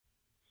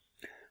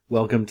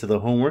Welcome to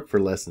the homework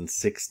for lesson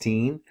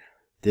 16.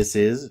 This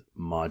is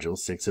module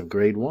 6 of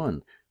grade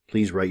 1.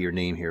 Please write your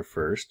name here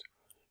first.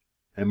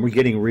 And we're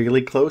getting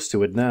really close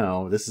to it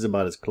now. This is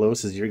about as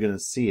close as you're going to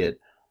see it.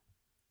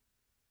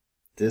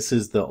 This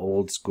is the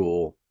old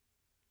school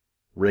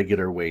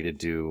regular way to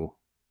do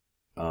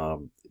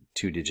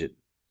two-digit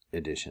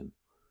addition.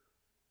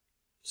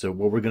 So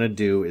what we're going to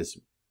do is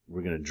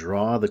we're going to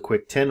draw the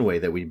quick 10 way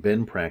that we've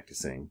been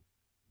practicing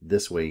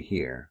this way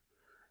here.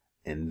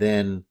 And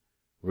then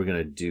we're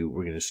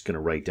just going to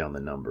write down the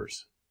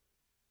numbers.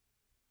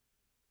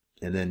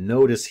 And then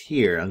notice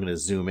here, I'm going to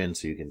zoom in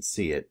so you can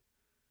see it.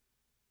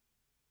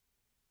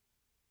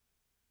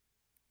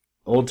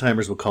 Old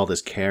timers will call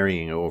this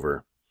carrying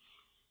over.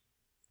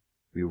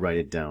 We write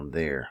it down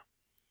there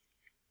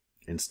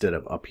instead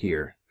of up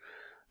here.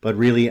 But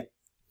really,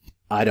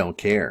 I don't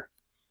care.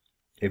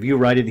 If you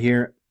write it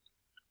here,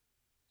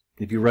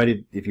 if you write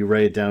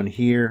it down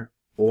here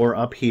or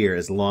up here,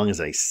 as long as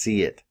I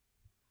see it,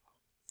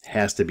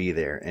 has to be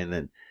there. And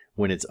then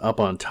when it's up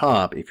on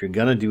top, if you're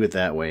going to do it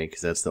that way,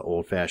 because that's the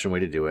old-fashioned way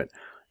to do it,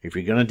 if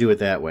you're going to do it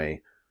that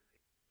way,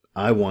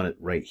 I want it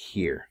right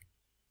here.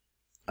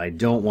 I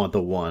don't want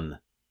the 1,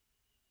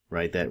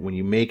 right? That when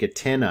you make a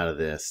 10 out of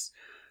this,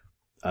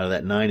 out of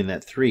that 9 and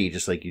that 3,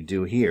 just like you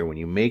do here, when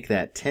you make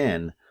that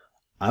 10,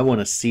 I want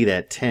to see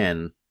that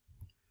 10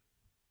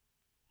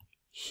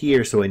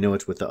 here so I know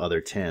it's with the other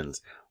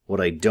 10s.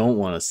 What I don't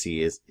want to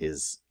see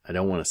is I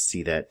don't want to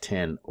see that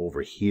 10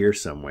 over here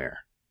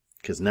somewhere,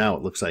 because now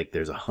it looks like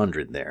there's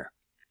 100 there.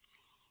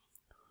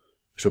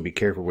 So be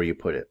careful where you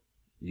put it.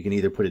 You can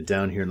either put it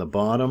down here in the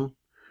bottom.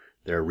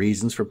 There are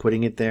reasons for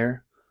putting it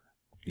there.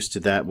 Used to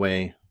that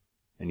way,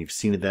 and you've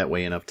seen it that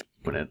way enough to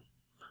put it.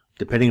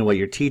 Depending on what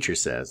your teacher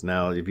says.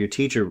 Now, if your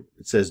teacher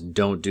says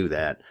don't do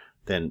that,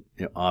 then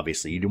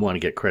obviously you do want to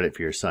get credit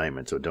for your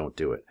assignment, so don't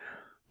do it.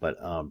 But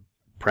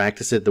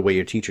practice it the way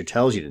your teacher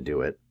tells you to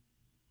do it.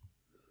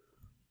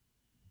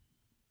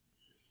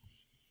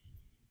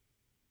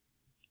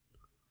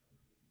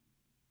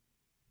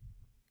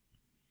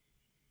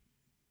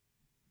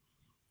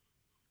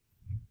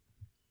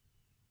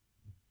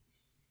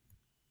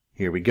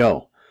 Here we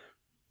go.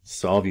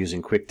 Solve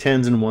using quick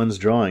 10s and 1s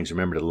drawings.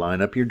 Remember to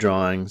line up your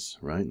drawings,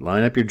 right?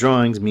 Line up your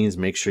drawings means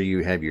make sure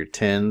you have your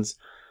 10s.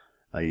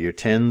 Your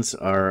 10s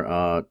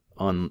are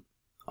on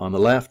the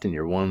left and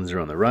your 1s are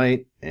on the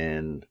right,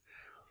 and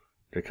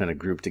they're kind of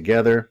grouped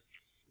together.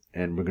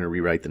 And we're going to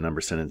rewrite the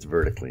number sentence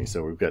vertically.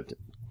 So we've got a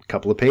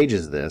couple of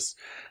pages of this,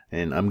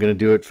 and I'm going to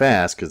do it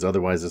fast because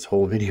otherwise this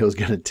whole video is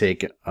going to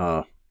take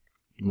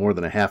more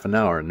than a half an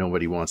hour, and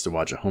nobody wants to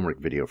watch a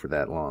homework video for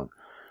that long.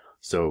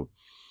 So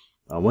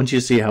once you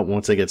see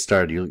once I get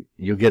started,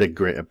 you'll get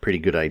a pretty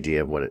good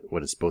idea of what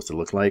it's supposed to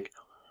look like.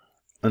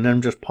 And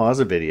then just pause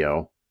the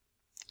video,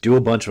 do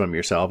a bunch of them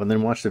yourself, and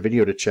then watch the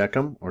video to check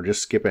them, or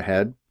just skip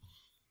ahead.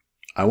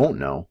 I won't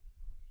know.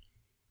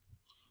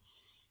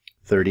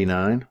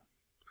 39.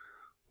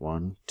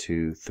 1,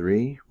 2,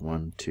 3.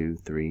 1, 2,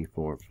 3,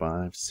 4,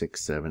 5,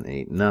 6, 7,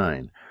 8,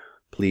 9.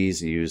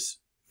 Please use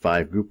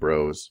 5 group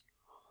rows.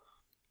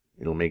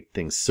 It'll make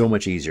things so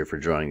much easier for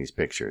drawing these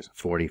pictures.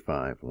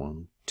 45.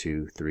 1,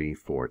 2, 3,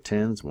 4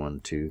 10s.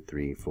 1, 2,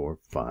 3, 4,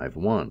 5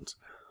 1s.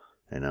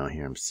 And now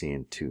here I'm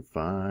seeing 2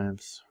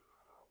 5s.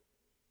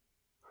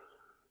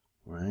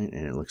 Right,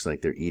 and it looks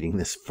like they're eating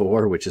this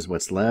 4, which is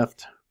what's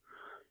left.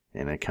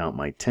 And I count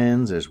my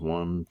 10s. There's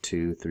 1,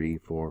 2, 3,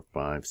 4,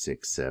 5,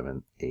 6,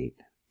 7, 8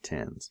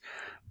 10s.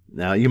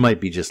 Now you might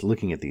be just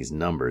looking at these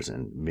numbers,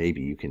 and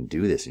maybe you can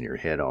do this in your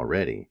head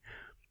already.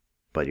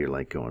 But you're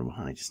like going,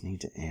 well, I just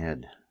need to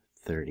add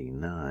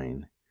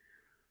 39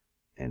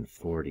 and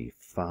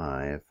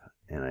 45,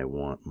 and I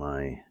want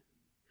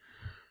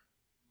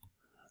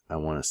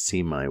to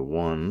see my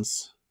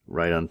 1s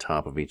right on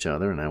top of each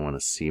other, and I want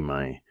to see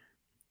my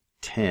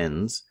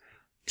 10s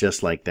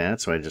just like that,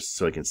 so I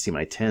can see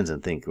my 10s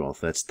and think, well, if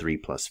that's 3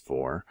 plus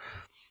 4,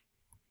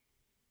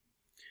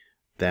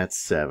 that's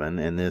 7,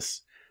 and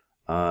this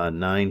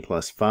 9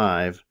 plus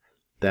 5,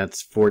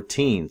 that's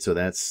 14, so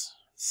that's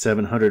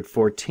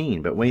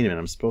 714. But wait a minute,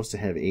 I'm supposed to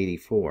have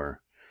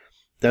 84.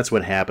 That's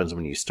what happens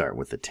when you start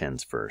with the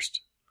 10s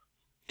first.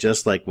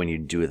 Just like when you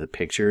do the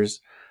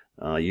pictures,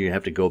 you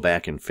have to go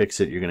back and fix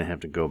it. You're going to have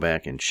to go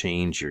back and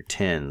change your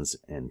 10s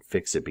and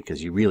fix it,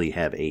 because you really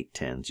have 8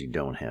 10s. You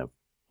don't have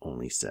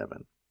only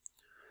 7.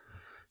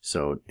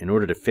 So in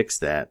order to fix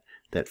that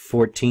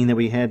 14 that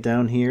we had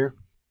down here,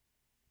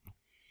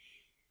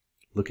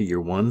 look at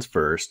your 1s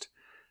first.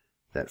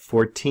 That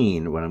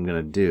 14, what I'm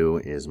going to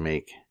do is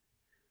that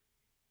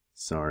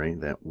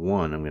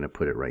 1, I'm going to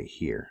put it right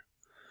here.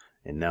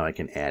 And now I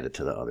can add it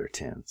to the other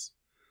 10s.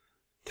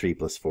 3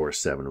 plus 4 is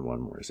 7, and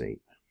 1 more is 8.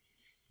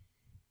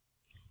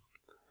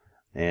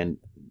 And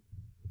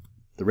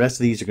the rest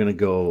of these are going to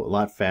go a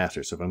lot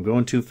faster. So if I'm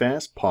going too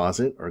fast, pause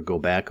it, or go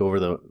back over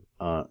the,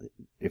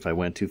 if I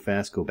went too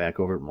fast, go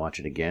back over it and watch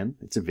it again.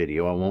 It's a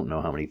video. I won't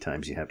know how many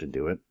times you have to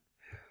do it.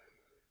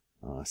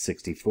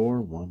 64,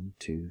 1,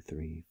 2,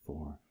 3,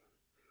 4,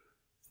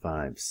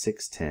 5,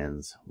 6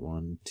 tens,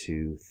 1,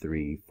 2,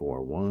 3,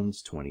 4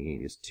 ones,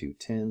 28 is 2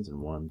 tens,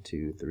 and 1,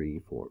 2, 3,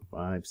 4,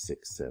 5,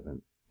 6,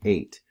 7,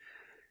 8.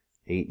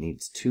 8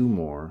 needs 2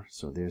 more,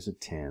 so there's a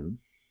 10.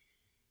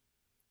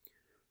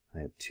 I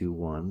have 2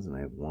 ones, and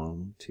I have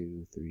 1,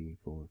 2, 3,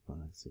 4, 5,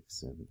 6,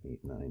 7, 8,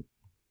 9,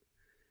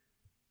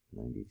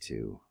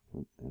 92,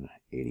 and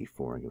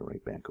 84. I'm going to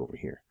write back over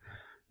here.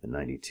 The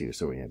 92,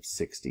 so we have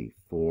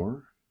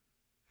 64,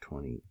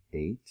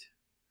 28,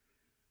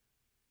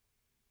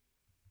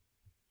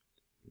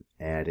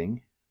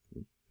 adding,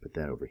 put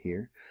that over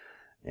here.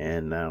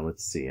 And now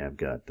let's see, I've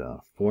got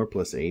 4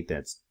 plus 8,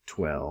 that's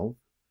 12.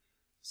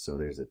 So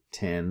there's a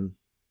 10,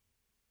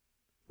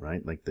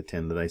 right, like the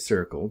 10 that I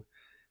circled.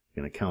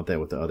 I'm going to count that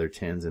with the other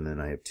 10s, and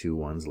then I have 2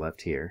 ones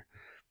left here.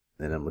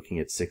 Then I'm looking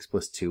at 6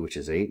 plus 2, which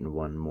is 8, and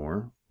 1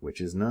 more, which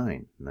is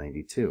 9,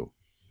 92.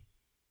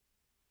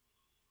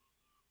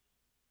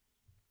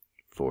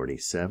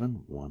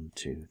 47, 1,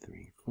 2,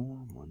 3, 4,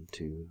 1,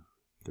 2,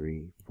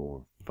 3,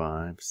 4,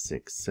 5,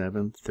 6,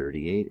 7.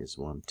 38 is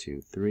 1,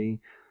 2, 3,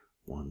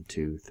 1,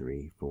 2,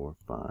 3, 4,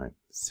 5,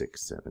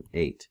 6, 7,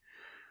 8.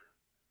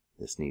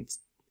 This needs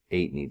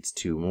 8 needs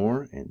 2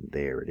 more, and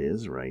there it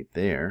is right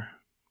there.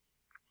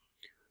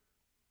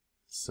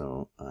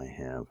 So I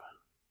have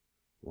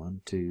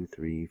 1, 2,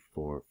 3,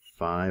 4,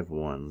 5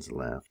 ones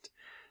left,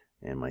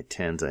 and my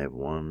 10s I have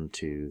 1,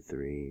 2,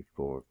 3,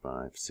 4,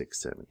 5,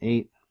 6, 7,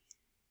 8.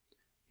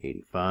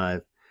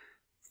 85.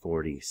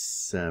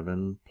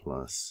 47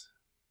 plus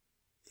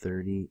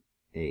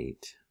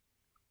 38.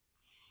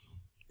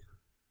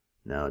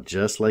 Now,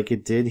 just like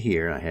it did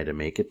here, I had to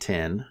make a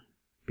 10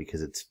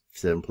 because it's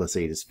 7 plus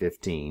 8 is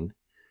 15.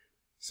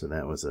 So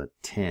that was a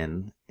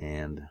 10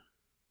 and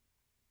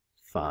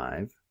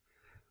 5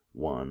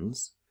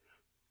 ones.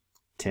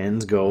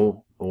 10s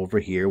go over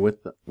here with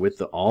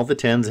all the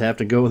 10s have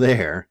to go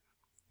there,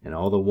 and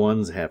all the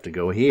ones have to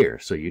go here.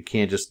 So you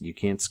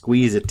can't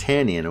squeeze a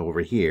 10 in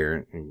over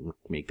here and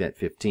make that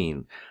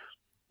 15.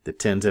 The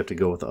 10s have to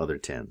go with the other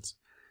 10s.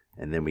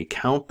 And then we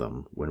count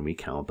them when we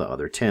count the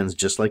other 10s,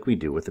 just like we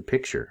do with the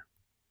picture.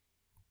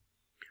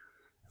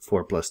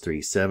 4 plus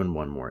 3, 7,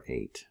 1 more,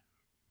 8.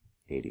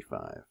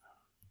 85.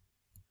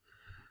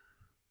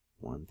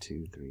 1,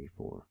 2, 3,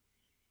 4,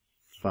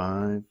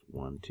 5.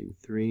 1, 2,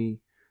 3.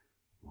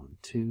 1,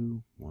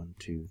 2. 1,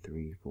 2,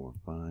 3, 4,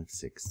 5,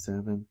 6,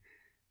 7.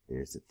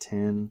 There's a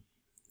 10,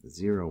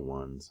 0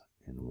 ones,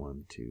 and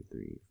 1, 2,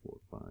 3, 4,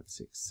 5,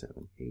 6,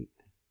 7, 8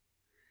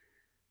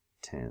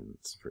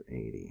 10s for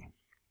 80.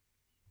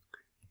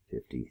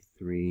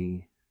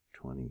 53,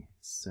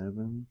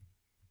 27.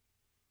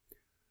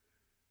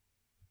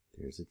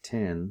 There's a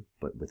 10,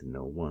 but with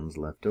no ones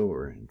left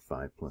over, and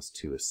 5 plus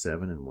 2 is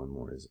 7, and 1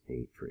 more is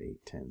 8 for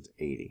 8 10s,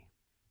 80.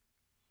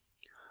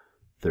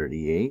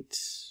 38,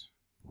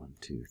 1,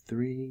 2,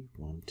 3,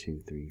 1, 2,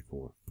 3,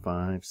 4,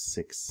 5,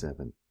 6,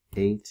 7,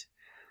 8,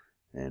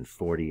 and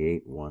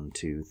 48, 1,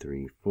 2,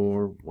 3,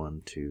 4,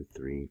 1, 2,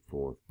 3,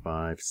 4,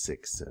 5,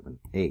 6, 7,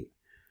 8.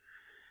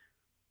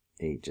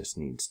 8 just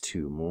needs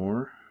 2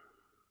 more.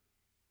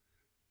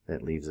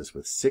 That leaves us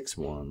with 6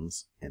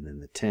 ones, and then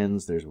the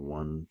 10s, there's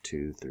 1,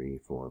 2, 3,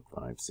 4,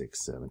 5,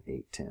 6, 7,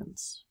 8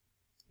 10s.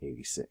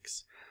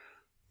 86.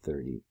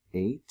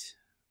 38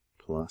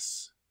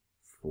 plus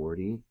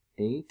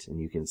 48, and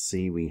you can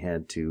see we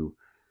had to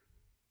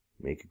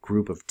make a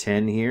group of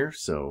 10 here,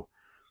 so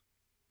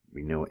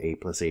we know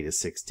 8 plus 8 is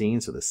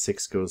 16, so the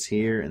 6 goes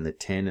here, and the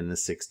 10 and the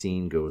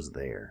 16 goes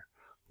there.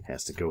 It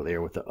has to go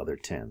there with the other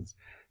 10s.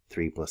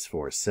 3 plus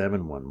 4 is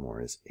 7, 1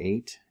 more is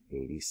 8,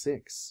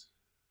 86.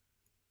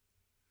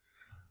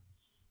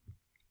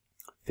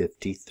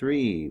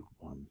 53,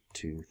 1,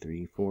 2,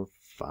 3, 4,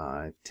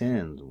 5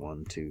 10s,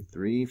 1, 2,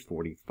 3,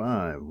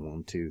 45,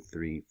 1, 2,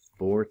 3,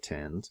 4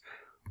 10s,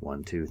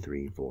 1, 2,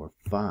 3, 4,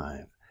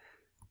 5.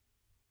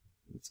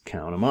 Let's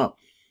count them up.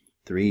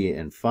 3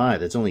 and 5,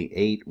 that's only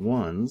 8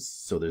 ones,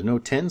 so there's no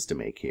 10s to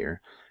make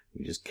here.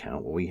 We just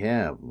count what we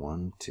have.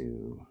 1,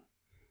 2,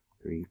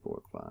 3,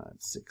 4, 5,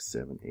 6,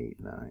 7, 8,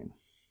 9.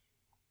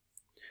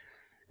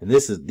 And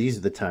these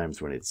are the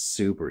times when it's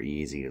super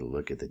easy to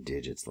look at the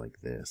digits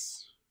like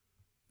this.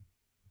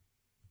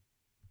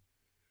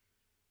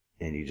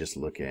 And you just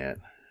look at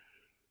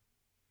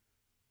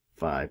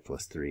 5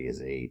 plus 3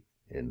 is 8,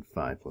 and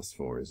 5 plus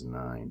 4 is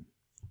 9.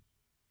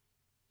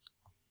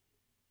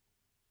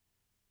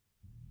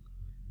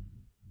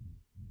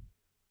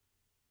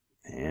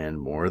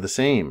 And more of the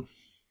same.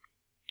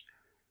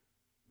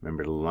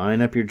 Remember to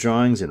line up your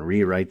drawings and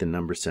rewrite the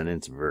number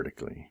sentence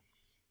vertically.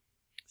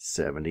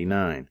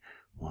 79.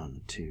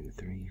 1, 2,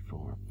 3,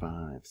 4,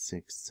 5,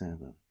 6,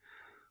 7.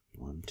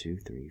 1, 2,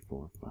 3,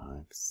 4, 5,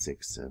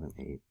 6, 7,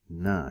 8,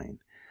 9.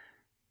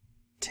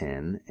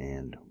 10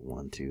 and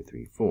 1, 2,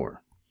 3,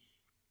 4.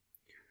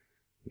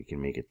 We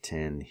can make a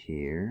 10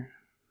 here.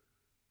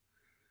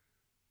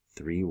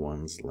 3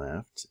 ones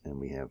left, and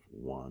we have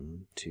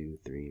 1, 2,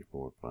 3,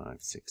 4, 5,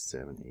 6,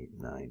 7, 8,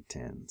 9,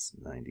 10s,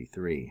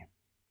 93.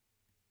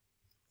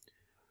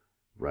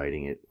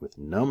 Writing it with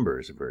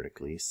numbers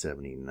vertically,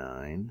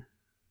 79,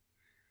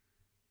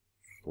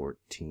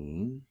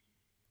 14.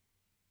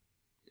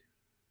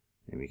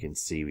 And we can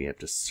see we have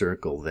to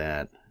circle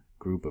that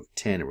group of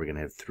 10, and we're going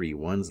to have 3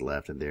 ones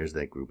left, and there's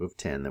that group of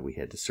 10 that we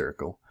had to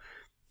circle.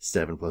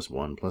 7 plus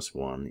 1 plus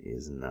 1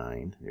 is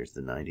 9. There's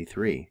the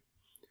 93.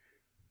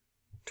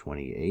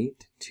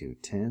 28, 2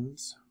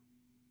 10s.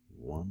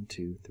 1,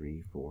 2,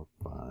 3, 4,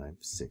 5,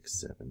 6,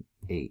 7,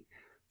 8.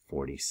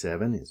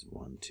 47 is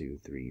 1, 2,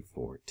 3,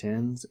 4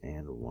 10s,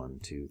 and 1,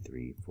 2,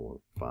 3, 4,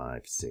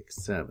 5, 6,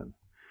 7.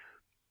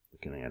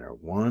 Looking at our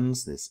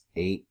ones, this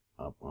 8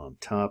 up on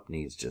top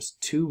needs just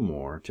 2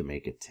 more to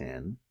make it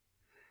 10.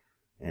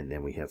 And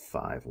then we have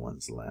 5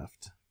 ones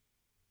left.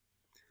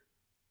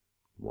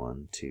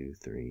 1, 2,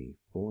 3,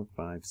 4,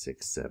 5,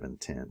 6, 7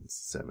 10s,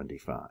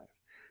 75.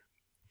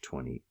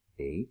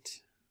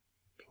 28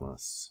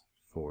 plus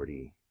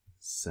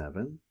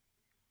 47.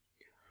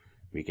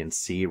 We can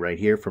see right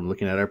here from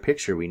looking at our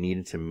picture, we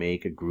needed to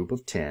make a group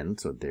of 10.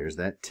 So there's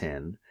that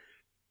 10.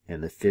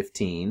 And the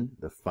 15,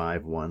 the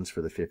 5 ones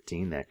for the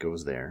 15, that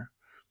goes there.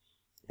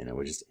 And then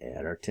we'll just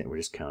add our 10. We'll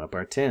just count up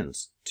our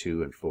 10s.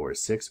 2 and 4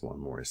 is 6. 1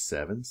 more is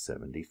 7.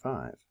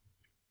 75.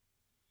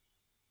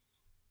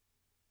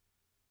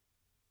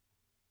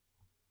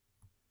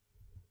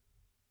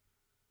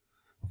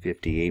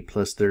 $58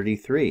 plus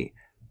 33.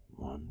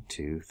 1,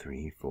 2,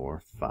 3,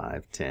 4,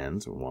 5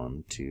 10s.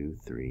 1, 2,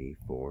 3,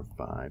 4,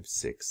 5,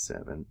 6,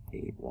 7,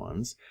 8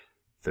 ones.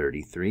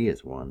 33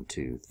 is 1,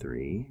 2,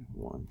 3,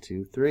 1,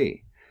 2,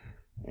 3.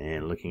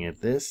 And looking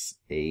at this,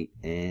 8,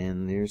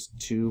 and there's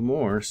 2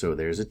 more, so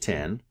there's a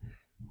 10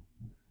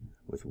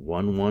 with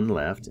 1 1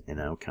 left,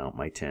 and I'll count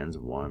my 10s.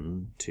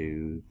 1,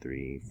 2,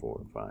 3,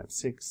 4, 5,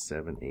 6,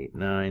 7, 8,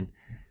 9,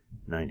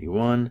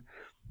 91.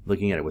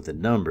 Looking at it with the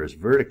numbers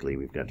vertically,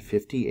 we've got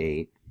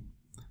 58,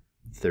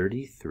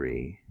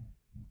 33.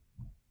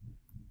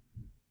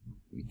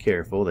 Be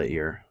careful that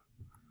your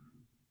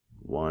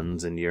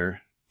 1s and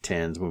your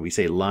 10s, when we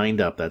say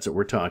lined up, that's what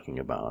we're talking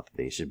about.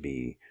 They should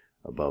be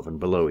above and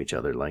below each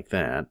other like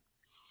that.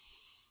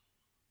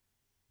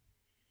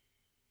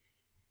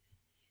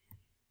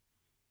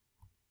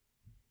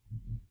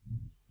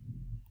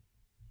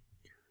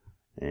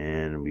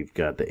 And we've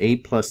got the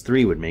 8 plus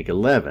 3 would make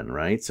 11,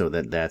 right? So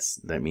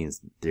that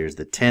means there's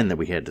the 10 that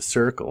we had to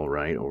circle,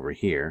 right, over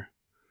here.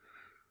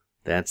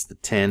 That's the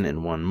 10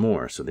 and 1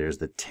 more. So there's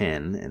the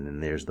 10, and then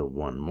there's the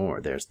 1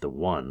 more. There's the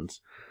 1s.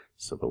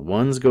 So the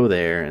 1s go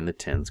there, and the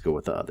 10s go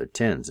with the other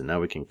 10s. And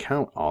now we can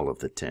count all of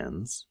the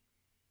 10s.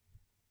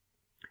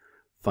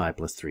 5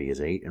 plus 3 is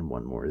 8, and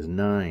 1 more is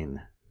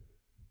 9.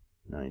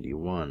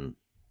 91.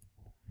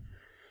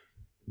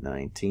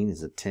 19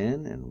 is a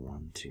 10, and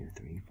 1, 2,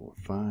 3, 4,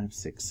 5,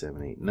 6,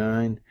 7, 8,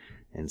 9.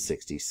 And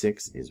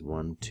 66 is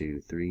 1,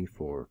 2, 3,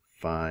 4,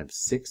 5,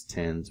 6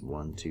 10s,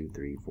 1, 2,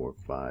 3, 4,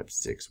 5,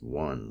 6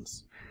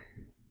 1s.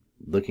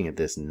 Looking at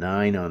this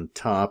 9 on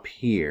top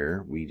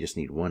here, we just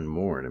need 1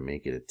 more to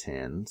make it a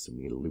 10. So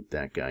we loop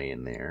that guy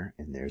in there,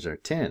 and there's our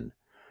 10.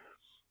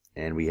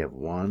 And we have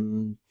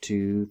 1,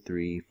 2,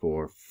 3,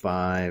 4,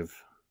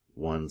 5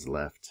 1s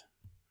left.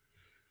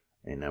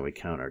 And now we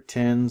count our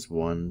 10s.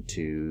 1,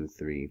 2,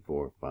 3,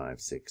 4,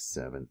 5, 6,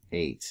 7,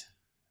 8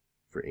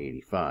 for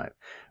 85.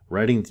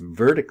 Writing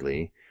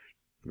vertically,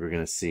 we're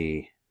going to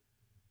see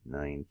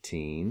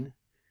 19,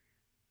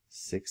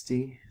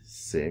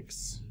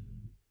 66.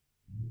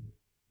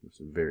 It's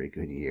a very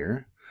good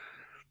year.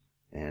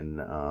 And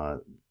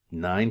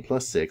 9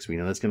 plus 6, we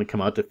know that's going to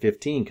come out to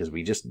 15 because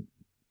we just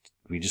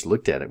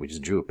looked at it. We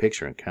just drew a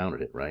picture and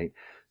counted it, right?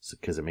 So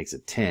because it makes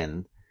it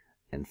 10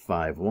 and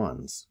 5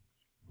 1s.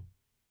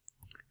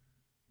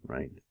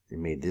 Right? It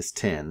made this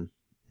 10,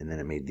 and then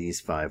it made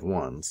these 5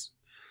 1s.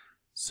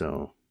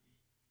 So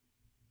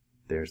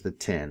there's the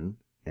 10,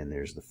 and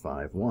there's the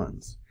 5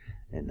 1s.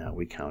 And now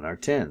we count our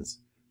 10s.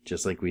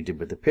 Just like we did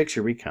with the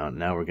picture, we count.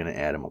 Now we're going to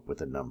add them up with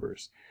the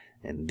numbers.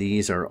 And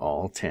these are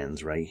all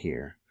 10s right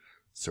here.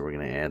 So we're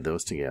going to add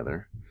those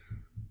together.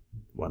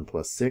 1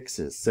 plus 6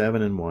 is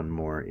 7, and 1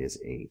 more is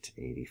 8,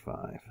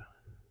 85.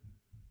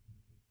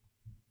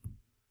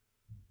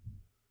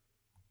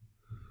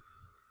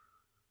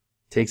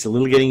 Takes a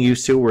little getting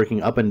used to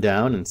working up and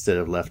down instead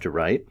of left to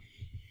right.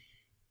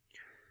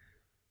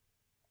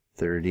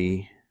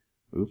 30,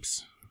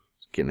 oops,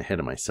 getting ahead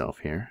of myself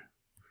here.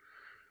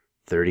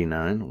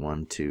 39,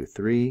 1, 2,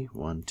 3,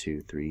 1,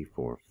 2, 3,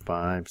 4,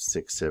 5,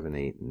 6, 7,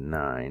 8,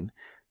 9.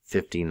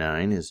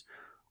 59 is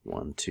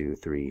 1, 2,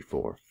 3,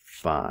 4,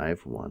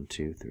 5, 1,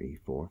 2, 3,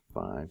 4,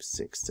 5,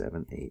 6,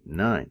 7, 8,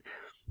 9.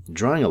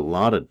 Drawing a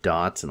lot of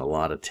dots and a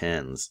lot of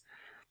 10s.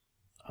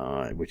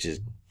 Which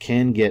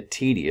can get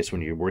tedious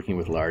when you're working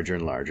with larger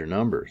and larger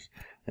numbers.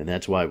 And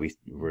that's why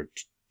we're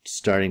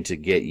starting to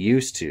get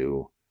used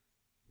to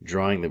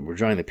drawing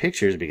the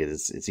pictures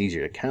because it's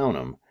easier to count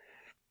them.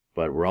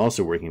 But we're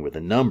also working with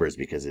the numbers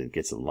because it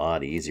gets a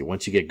lot easier.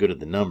 Once you get good at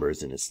the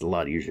numbers, then it's a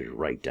lot easier to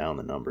write down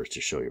the numbers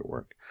to show your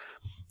work.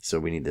 So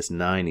we need this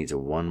 9 needs a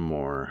 1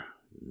 more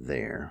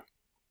there.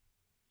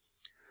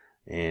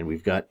 And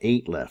we've got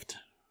 8 left.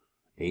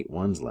 8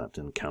 1s left,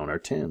 and count our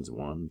 10s.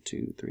 1,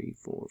 2, 3,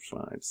 4,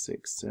 5,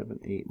 6, 7,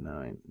 8,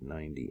 9,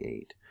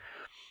 98.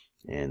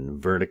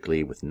 And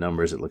vertically with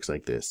numbers, it looks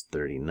like this: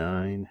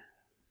 39,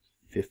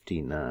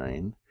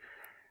 59.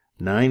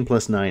 9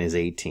 plus 9 is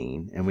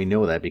 18, and we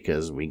know that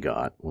because we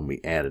got, when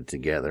we added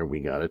together, we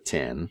got a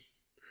 10,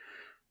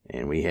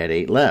 and we had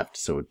 8 left.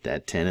 So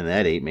that 10 and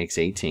that 8 makes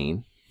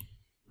 18.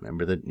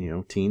 Remember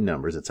that, teen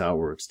numbers, that's how it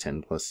works.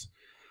 10 plus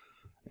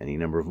any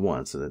number of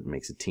 1, so that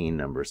makes a teen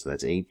number. So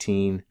that's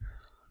 18.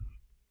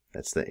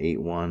 That's the 8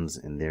 ones,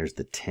 and there's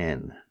the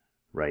 10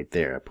 right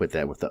there. I put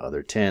that with the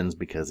other 10s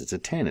because it's a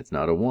 10. It's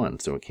not a 1,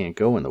 so it can't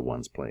go in the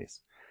 1's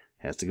place.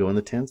 It has to go in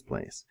the 10's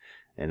place.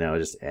 And now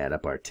just add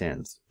up our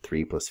 10s.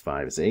 3 plus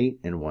 5 is 8,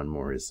 and 1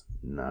 more is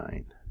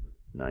 9.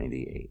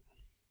 98.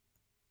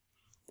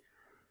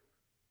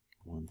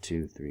 1,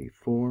 2, 3,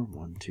 4.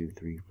 1, 2,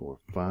 3, 4,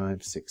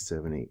 5, 6,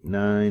 7, 8,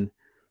 9.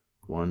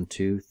 1,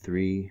 2,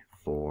 3,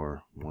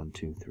 4. 1,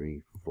 2,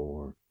 3,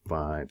 4,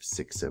 5,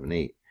 6, 7,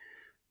 8.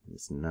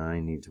 This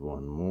 9 needs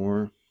 1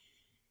 more.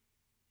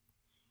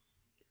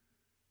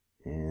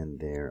 And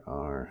there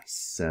are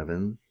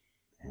 7.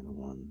 And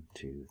 1,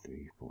 2,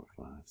 3, 4,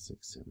 5,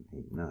 6, 7,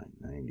 8, 9.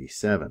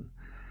 97.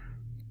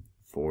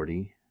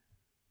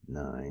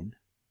 49.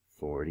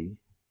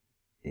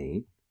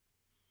 48.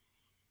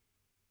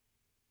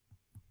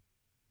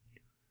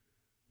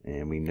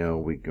 And we know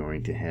we're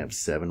going to have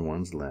 7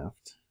 ones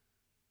left.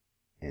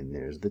 And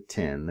there's the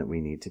 10 that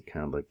we need to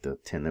count, like the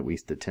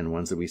 10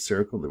 ones that we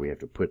circled, that we have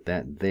to put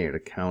that there to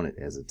count it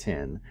as a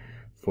 10.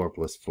 4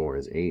 plus 4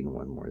 is 8, and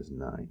 1 more is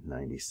 9.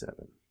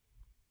 97.